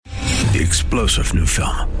The explosive new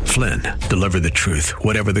film, Flynn, deliver the truth,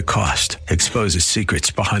 whatever the cost, exposes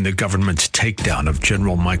secrets behind the government's takedown of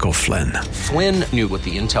General Michael Flynn. Flynn knew what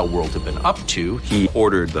the intel world had been up to. He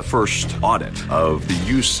ordered the first audit of the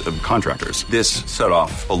use of contractors. This set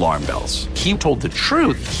off alarm bells. He told the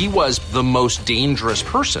truth. He was the most dangerous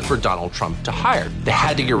person for Donald Trump to hire. They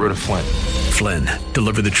had to get rid of Flynn. Flynn,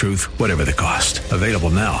 deliver the truth, whatever the cost. Available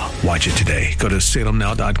now. Watch it today. Go to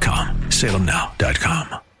salemnow.com.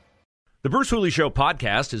 salemnow.com. The Bruce Hooley Show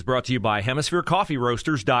podcast is brought to you by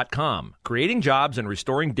HemisphereCoffeeRoasters.com. Creating jobs and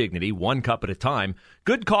restoring dignity one cup at a time.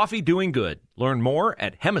 Good coffee doing good. Learn more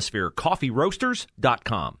at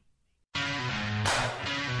HemisphereCoffeeRoasters.com.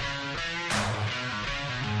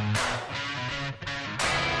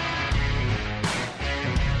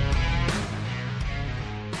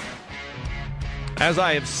 As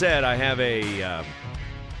I have said, I have a...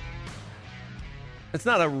 It's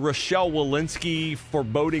not a Rochelle Walensky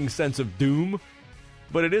foreboding sense of doom,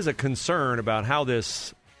 but it is a concern about how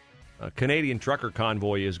this Canadian trucker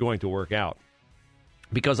convoy is going to work out.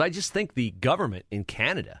 Because I just think the government in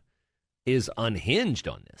Canada is unhinged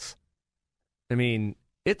on this. I mean,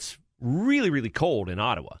 it's really, really cold in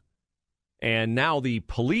Ottawa. And now the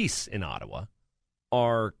police in Ottawa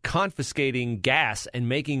are confiscating gas and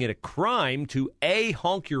making it a crime to A,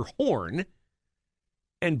 honk your horn,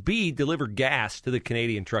 and B, deliver gas to the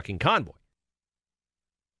Canadian trucking convoy.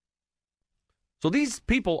 So these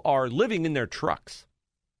people are living in their trucks.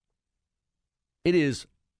 It is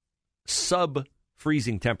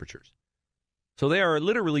sub-freezing temperatures. So they are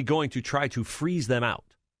literally going to try to freeze them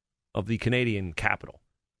out of the Canadian capital.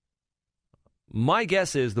 My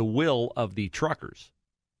guess is the will of the truckers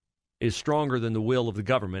is stronger than the will of the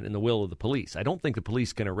government and the will of the police. I don't think the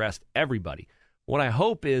police can arrest everybody. What I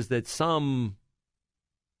hope is that some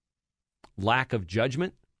lack of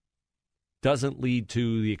judgment doesn't lead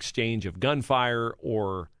to the exchange of gunfire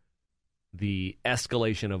or the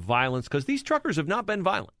escalation of violence, because these truckers have not been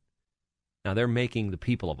violent. Now, they're making the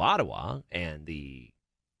people of Ottawa and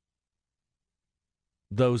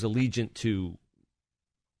those allegiant to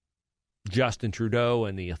Justin Trudeau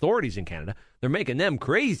and the authorities in Canada, they're making them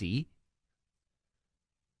crazy.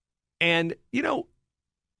 And, you know,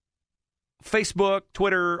 Facebook,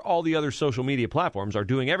 Twitter, all the other social media platforms are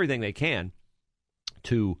doing everything they can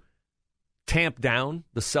to tamp down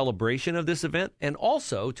the celebration of this event and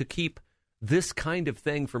also to keep this kind of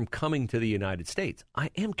thing from coming to the United States. I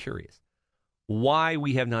am curious why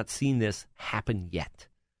we have not seen this happen yet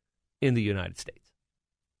in the United States.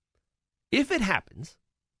 If it happens,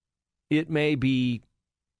 it may be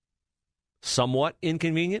somewhat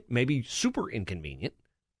inconvenient, maybe super inconvenient,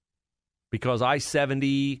 because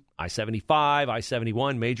I-70, I-75,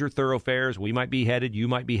 I-71, major thoroughfares, we might be headed, you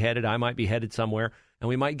might be headed, I might be headed somewhere, and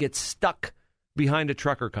we might get stuck behind a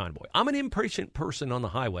trucker convoy. I'm an impatient person on the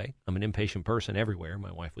highway. I'm an impatient person everywhere,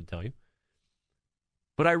 my wife would tell you.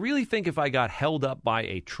 But I really think if I got held up by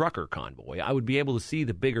a trucker convoy, I would be able to see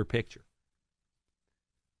the bigger picture.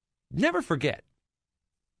 Never forget,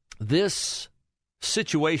 this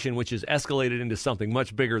situation, which has escalated into something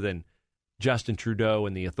much bigger than Justin Trudeau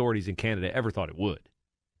and the authorities in Canada ever thought it would.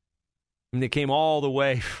 I mean, they came all the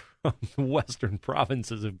way from the western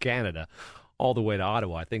provinces of Canada all the way to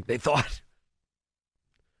Ottawa. I think they thought,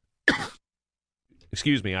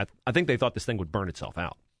 excuse me, I think they thought this thing would burn itself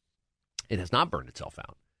out. It has not burned itself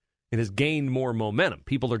out. It has gained more momentum.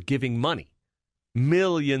 People are giving money,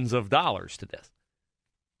 millions of dollars to this.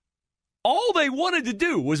 All they wanted to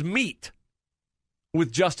do was meet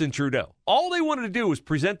with Justin Trudeau. All they wanted to do was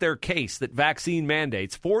present their case that vaccine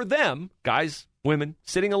mandates for them, guys, women,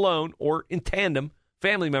 sitting alone or in tandem,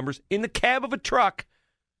 family members, in the cab of a truck,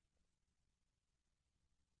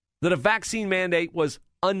 that a vaccine mandate was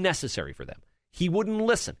unnecessary for them. He wouldn't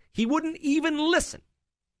listen. He wouldn't even listen.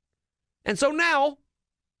 And so now,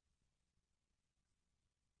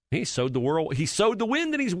 he sowed the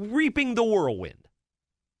wind and he's reaping the whirlwind.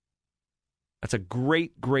 That's a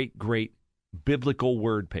great, great, great biblical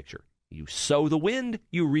word picture. You sow the wind,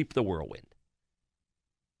 you reap the whirlwind.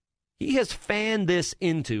 He has fanned this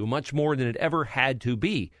into much more than it ever had to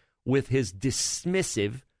be with his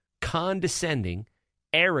dismissive, condescending,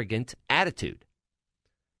 arrogant attitude.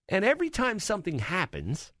 And every time something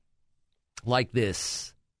happens, like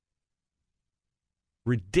this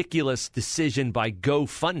ridiculous decision by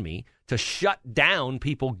GoFundMe to shut down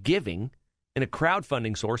people giving in a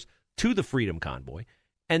crowdfunding source to the Freedom Convoy,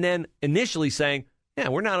 and then initially saying, yeah,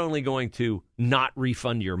 we're not only going to not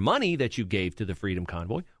refund your money that you gave to the Freedom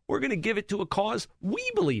Convoy, we're going to give it to a cause we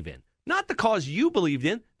believe in. Not the cause you believed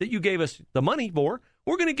in that you gave us the money for.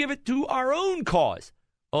 We're going to give it to our own cause.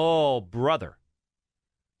 Oh, brother.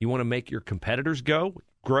 You want to make your competitors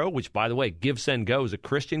grow, which, by the way, GiveSendGo is a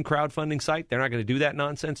Christian crowdfunding site. They're not going to do that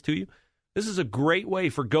nonsense to you. This is a great way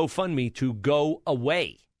for GoFundMe to go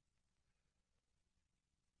away.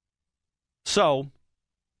 So,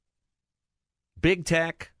 big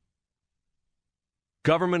tech,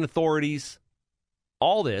 government authorities,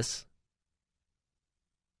 all this,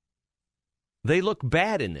 they look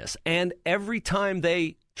bad in this. And every time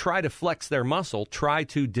they try to flex their muscle, try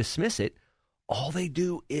to dismiss it, all they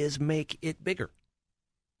do is make it bigger.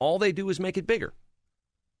 All they do is make it bigger.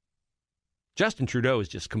 Justin Trudeau is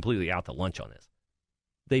just completely out to lunch on this.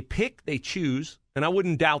 They pick, they choose, and I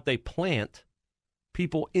wouldn't doubt they plant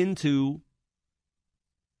people into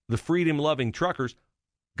the freedom-loving truckers.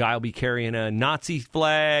 Guy will be carrying a Nazi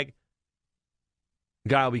flag.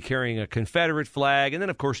 Guy will be carrying a Confederate flag. And then,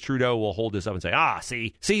 of course, Trudeau will hold this up and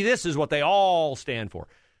say, see, this is what they all stand for.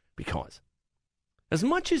 Because as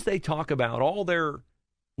much as they talk about all their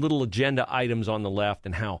little agenda items on the left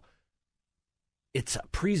and how it's a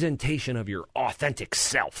presentation of your authentic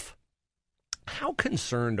self, how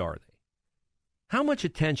concerned are they? How much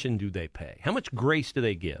attention do they pay? How much grace do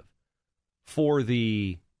they give for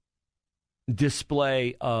the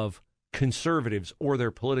display of conservatives or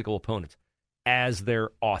their political opponents as their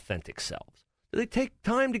authentic selves? Do they take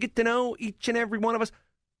time to get to know each and every one of us?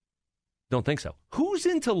 Don't think so. Who's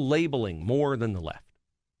into labeling more than the left?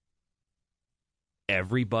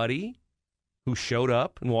 Everybody who showed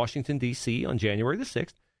up in Washington, D.C. on January the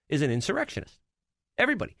 6th is an insurrectionist.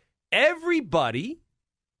 Everybody. Everybody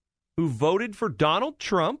who voted for Donald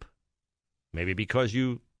Trump, maybe because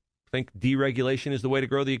you think deregulation is the way to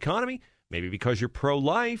grow the economy, maybe because you're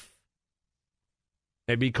pro-life,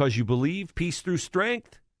 maybe because you believe peace through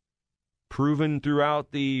strength, proven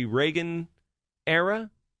throughout the Reagan era,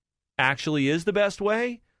 actually is the best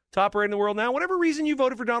way to operate in the world now. Whatever reason you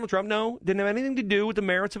voted for Donald Trump, no, didn't have anything to do with the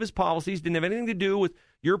merits of his policies, didn't have anything to do with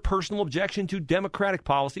your personal objection to democratic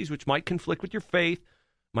policies, which might conflict with your faith,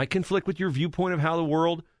 might conflict with your viewpoint of how the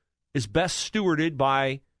world is best stewarded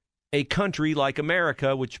by a country like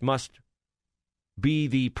America, which must be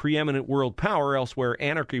the preeminent world power, else where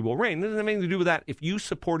anarchy will reign. It doesn't have anything to do with that. If you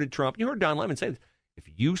supported Trump, you heard Don Lemon say this, if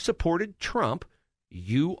you supported Trump,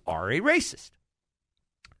 you are a racist.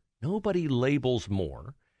 Nobody labels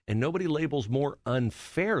more, and nobody labels more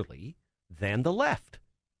unfairly than the left.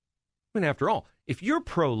 I mean, after all, if you're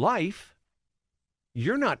pro-life,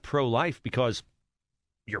 you're not pro-life because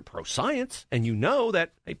you're pro-science, and you know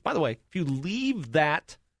that, hey, by the way, if you leave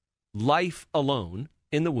that life alone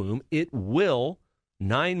in the womb, it will,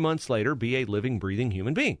 9 months later, be a living, breathing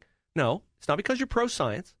human being. No, it's not because you're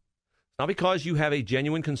pro-science. It's not because you have a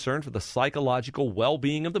genuine concern for the psychological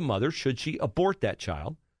well-being of the mother should she abort that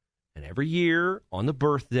child. And every year, on the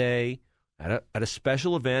birthday, at a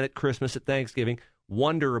special event, at Christmas, at Thanksgiving,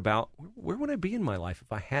 wonder about, where would I be in my life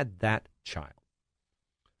if I had that child?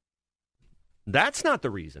 That's not the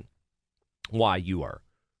reason why you are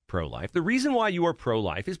pro-life. The reason why you are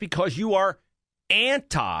pro-life is because you are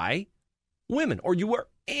anti-women, or you are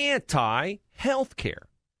anti-health care,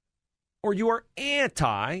 or you are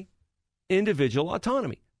anti-individual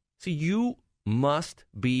autonomy. See, you must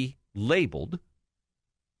be labeled,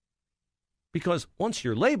 because once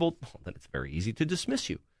you're labeled, well, then it's very easy to dismiss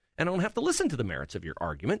you. And I don't have to listen to the merits of your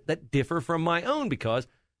argument that differ from my own because,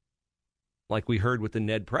 like we heard with the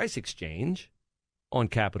Ned Price exchange on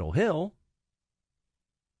Capitol Hill,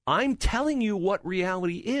 I'm telling you what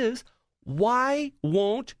reality is. Why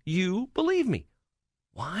won't you believe me?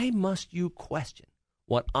 Why must you question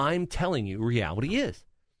what I'm telling you reality is?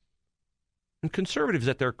 And conservatives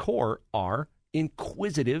at their core are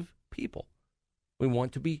inquisitive people. We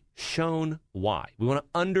want to be shown why. We want to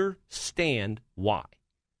understand why.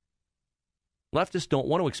 Leftists don't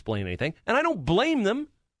want to explain anything, and I don't blame them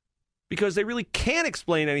because they really can't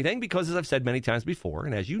explain anything because, as I've said many times before,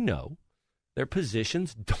 and as you know, their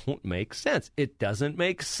positions don't make sense. It doesn't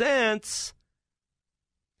make sense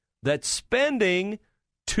that spending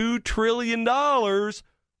 $2 trillion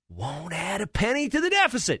won't add a penny to the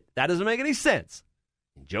deficit. That doesn't make any sense.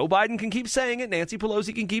 Joe Biden can keep saying it. Nancy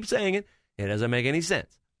Pelosi can keep saying it. It doesn't make any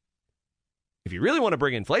sense. If you really want to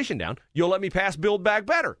bring inflation down, you'll let me pass Build Back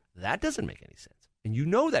Better. That doesn't make any sense. And you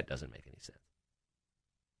know that doesn't make any sense.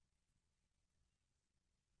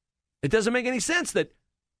 It doesn't make any sense that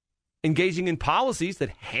engaging in policies that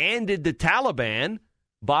handed the Taliban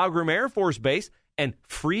Bagram Air Force Base and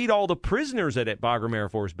freed all the prisoners at Bagram Air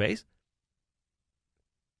Force Base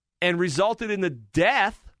and resulted in the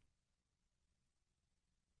death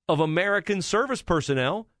of American service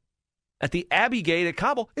personnel at the Abbey Gate at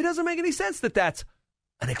Kabul. It doesn't make any sense that that's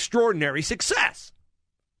an extraordinary success.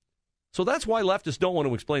 So that's why leftists don't want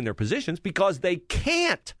to explain their positions, because they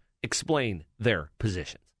can't explain their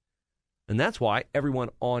positions. And that's why everyone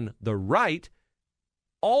on the right,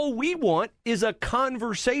 all we want is a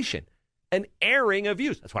conversation, an airing of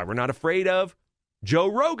views. That's why we're not afraid of Joe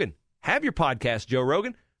Rogan. Have your podcast, Joe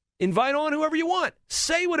Rogan. Invite on whoever you want.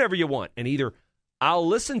 Say whatever you want. And either I'll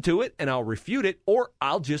listen to it and I'll refute it, or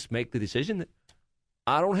I'll just make the decision that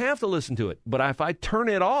I don't have to listen to it. But if I turn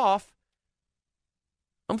it off,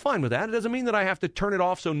 I'm fine with that. It doesn't mean that I have to turn it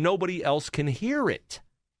off so nobody else can hear it.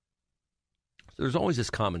 So there's always this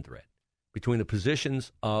common thread between the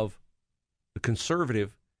positions of the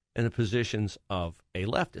conservative and the positions of a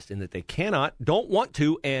leftist, in that they cannot, don't want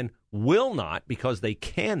to, and will not, because they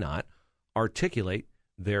cannot articulate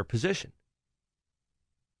their position.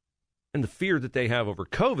 And the fear that they have over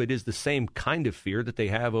COVID is the same kind of fear that they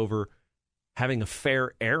have over having a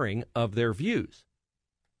fair airing of their views.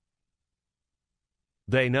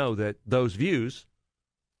 They know that those views,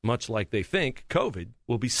 much like they think COVID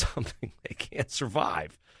will be something they can't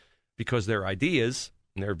survive, because their ideas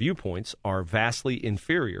and their viewpoints are vastly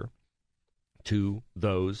inferior to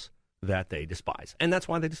those that they despise. And that's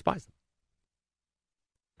why they despise them.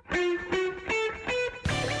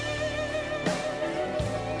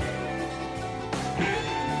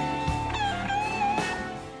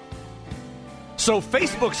 So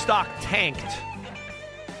Facebook stock tanked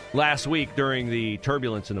last week during the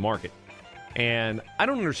turbulence in the market. And I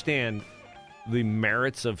don't understand the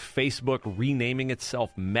merits of Facebook renaming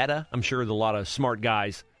itself Meta. I'm sure a lot of smart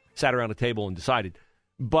guys sat around a table and decided.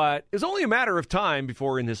 But it's only a matter of time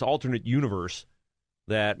before, in this alternate universe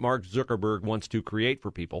that Mark Zuckerberg wants to create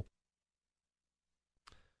for people,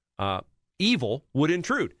 evil would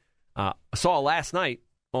intrude. I saw last night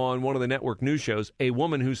on one of the network news shows a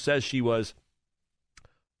woman who says she was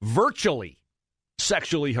virtually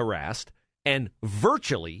sexually harassed and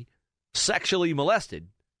virtually sexually molested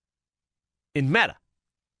in Meta.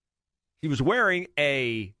 He was wearing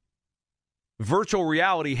a virtual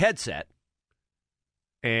reality headset,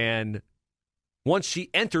 and once she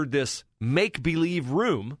entered this make-believe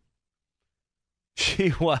room,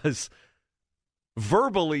 she was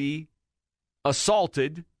verbally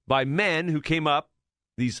assaulted by men who came up,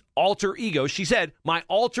 these alter egos. She said, my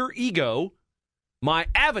alter ego, my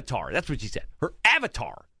avatar. That's what she said. Her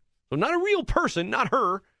avatar. So not a real person, not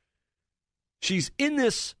her. She's in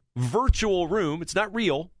this virtual room. It's not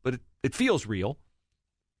real, but it feels real.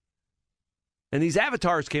 And these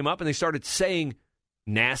avatars came up and they started saying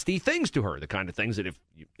nasty things to her, the kind of things that if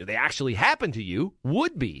they actually happened to you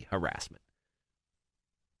would be harassment.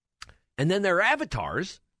 And then their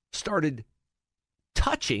avatars started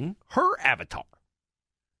touching her avatar.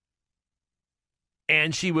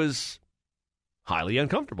 And she was highly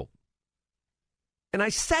uncomfortable. And I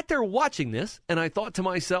sat there watching this, and I thought to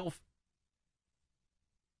myself,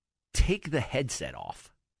 take the headset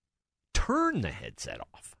off. Turn the headset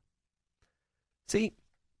off. See,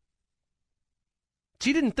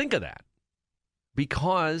 she didn't think of that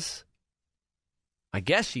because I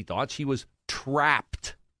guess she thought she was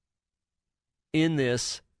trapped in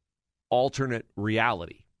this alternate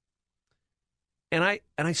reality. And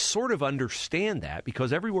I sort of understand that,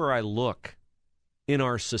 because everywhere I look in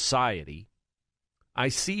our society, I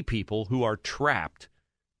see people who are trapped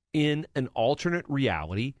in an alternate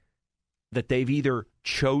reality that they've either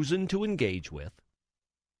chosen to engage with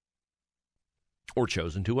or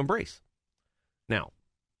chosen to embrace. Now,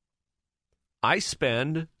 I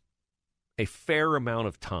spend a fair amount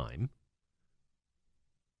of time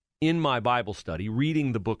in my Bible study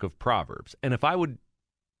reading the book of Proverbs. And if I would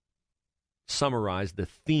summarize the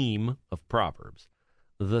theme of Proverbs,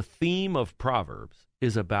 the theme of Proverbs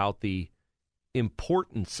is about the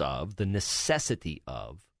importance of, the necessity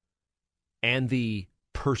of, and the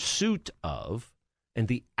pursuit of, and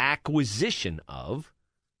the acquisition of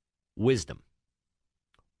wisdom.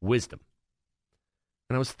 Wisdom.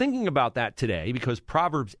 And I was thinking about that today because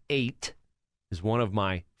Proverbs 8 is one of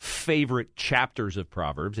my favorite chapters of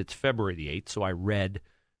Proverbs. It's February the 8th, so I read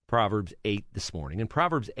Proverbs 8 this morning. And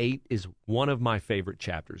Proverbs 8 is one of my favorite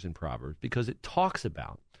chapters in Proverbs because it talks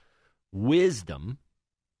about wisdom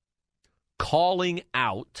calling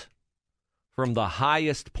out from the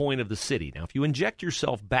highest point of the city. Now, if you inject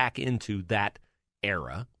yourself back into that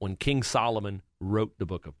era when King Solomon wrote the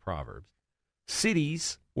book of Proverbs,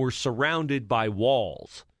 cities were surrounded by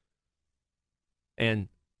walls. And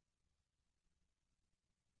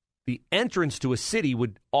the entrance to a city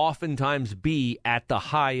would oftentimes be at the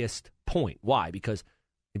highest point. Why? Because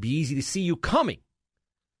it'd be easy to see you coming.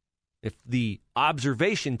 If the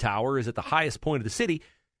observation tower is at the highest point of the city,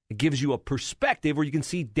 it gives you a perspective where you can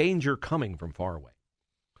see danger coming from far away.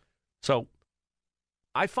 So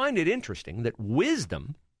I find it interesting that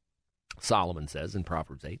wisdom, Solomon says in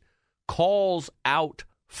Proverbs 8, calls out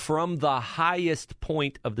from the highest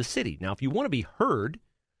point of the city. Now, if you want to be heard,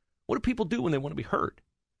 what do people do when they want to be heard?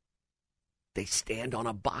 They stand on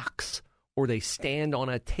a box, or they stand on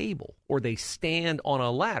a table, or they stand on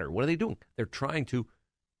a ladder. What are they doing? They're trying to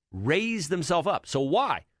raise themselves up. So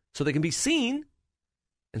why? So they can be seen,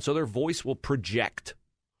 and so their voice will project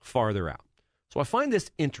farther out. So I find this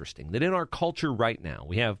interesting that in our culture right now,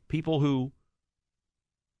 we have people who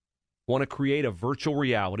want to create a virtual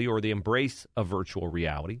reality, or they embrace a virtual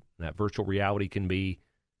reality. And that virtual reality can be,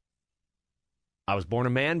 I was born a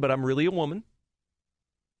man, but I'm really a woman.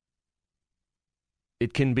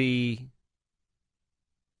 It can be,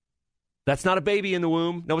 that's not a baby in the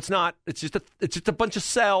womb. No, it's not. It's just a bunch of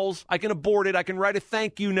cells. I can abort it. I can write a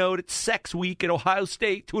thank you note at Sex Week at Ohio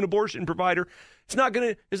State to an abortion provider. It's not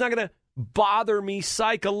gonna bother me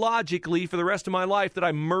psychologically for the rest of my life that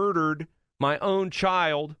I murdered my own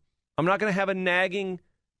child. I'm not going to have a nagging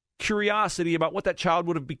curiosity about what that child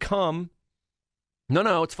would have become.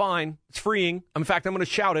 No, it's fine. It's freeing. In fact, I'm going to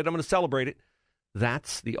shout it. I'm going to celebrate it.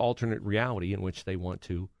 That's the alternate reality in which they want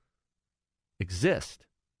to exist.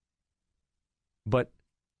 But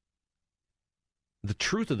the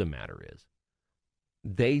truth of the matter is,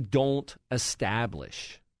 they don't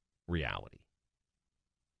establish reality.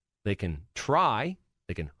 They can try,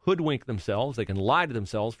 they can hoodwink themselves, they can lie to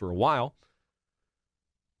themselves for a while,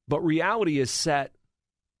 but reality is set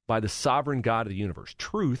by the sovereign God of the universe.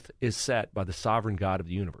 Truth is set by the sovereign God of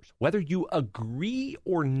the universe. Whether you agree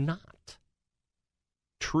or not,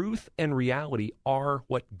 truth and reality are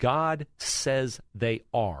what God says they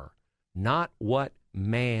are, not what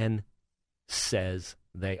man says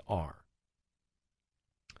they are.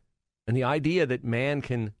 And the idea that man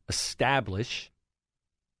can establish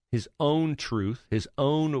his own truth, his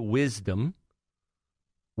own wisdom,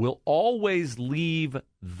 will always leave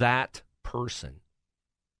that person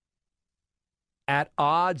at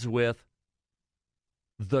odds with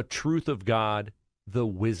the truth of God, the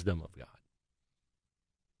wisdom of God.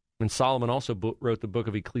 And Solomon also wrote the book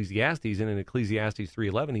of Ecclesiastes, and in Ecclesiastes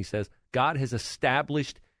 3:11 he says, God has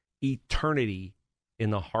established eternity in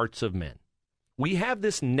the hearts of men. We have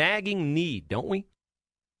this nagging need, don't we?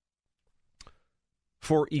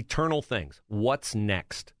 For eternal things. What's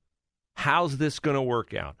next? How's this going to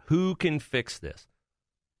work out? Who can fix this?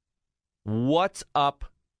 What's up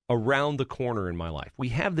around the corner in my life? We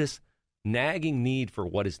have this nagging need for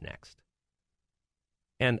what is next.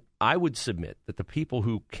 And I would submit that the people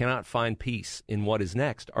who cannot find peace in what is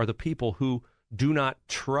next are the people who do not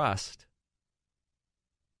trust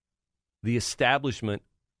the establishment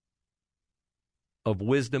of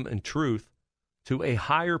wisdom and truth to a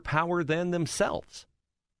higher power than themselves.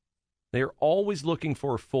 They are always looking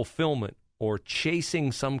for fulfillment or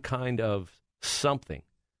chasing some kind of something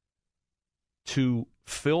to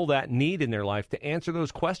fill that need in their life, to answer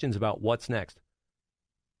those questions about what's next.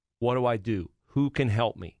 What do I do? Who can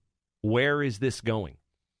help me? Where is this going?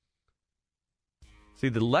 See,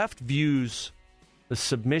 the left views the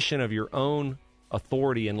submission of your own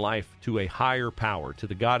authority in life to a higher power, to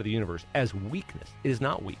the God of the universe, as weakness. It is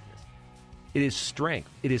not weakness. It is strength.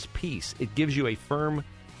 It is peace. It gives you a firm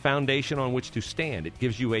foundation on which to stand. It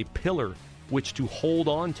gives you a pillar which to hold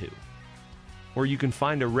on to, where you can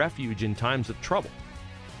find a refuge in times of trouble.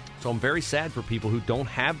 So I'm very sad for people who don't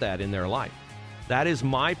have that in their life. That is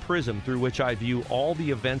my prism through which I view all the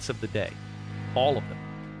events of the day. All of them.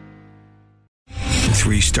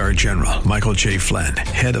 3-star General Michael J. Flynn,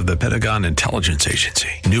 head of the Pentagon Intelligence Agency,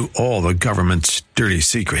 knew all the government's dirty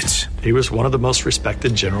secrets. He was one of the most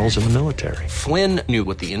respected generals in the military. Flynn knew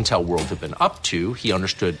what the intel world had been up to. He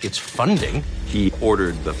understood its funding. He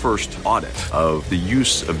ordered the first audit of the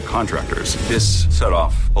use of contractors. This set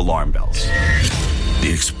off alarm bells. The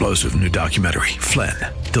explosive new documentary, Flynn,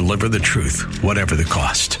 Deliver the Truth, Whatever the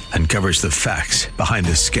Cost, uncovers the facts behind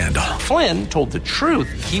this scandal. Flynn told the truth.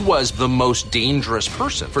 He was the most dangerous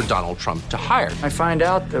person for Donald Trump to hire. I find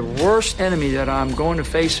out the worst enemy that I'm going to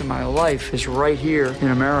face in my life is right here in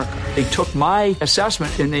America. They took my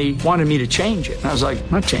assessment and they wanted me to change it. And I was like,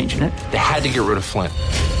 I'm not changing it. They had to get rid of Flynn.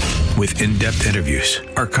 With in-depth interviews,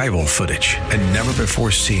 archival footage, and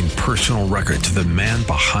never-before-seen personal records of the man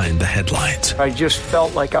behind the headlines. I just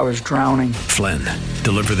felt like I was drowning. Flynn,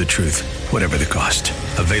 Deliver the Truth, Whatever the Cost.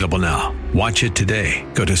 Available now. Watch it today.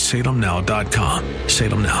 Go to salemnow.com.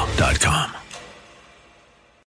 salemnow.com.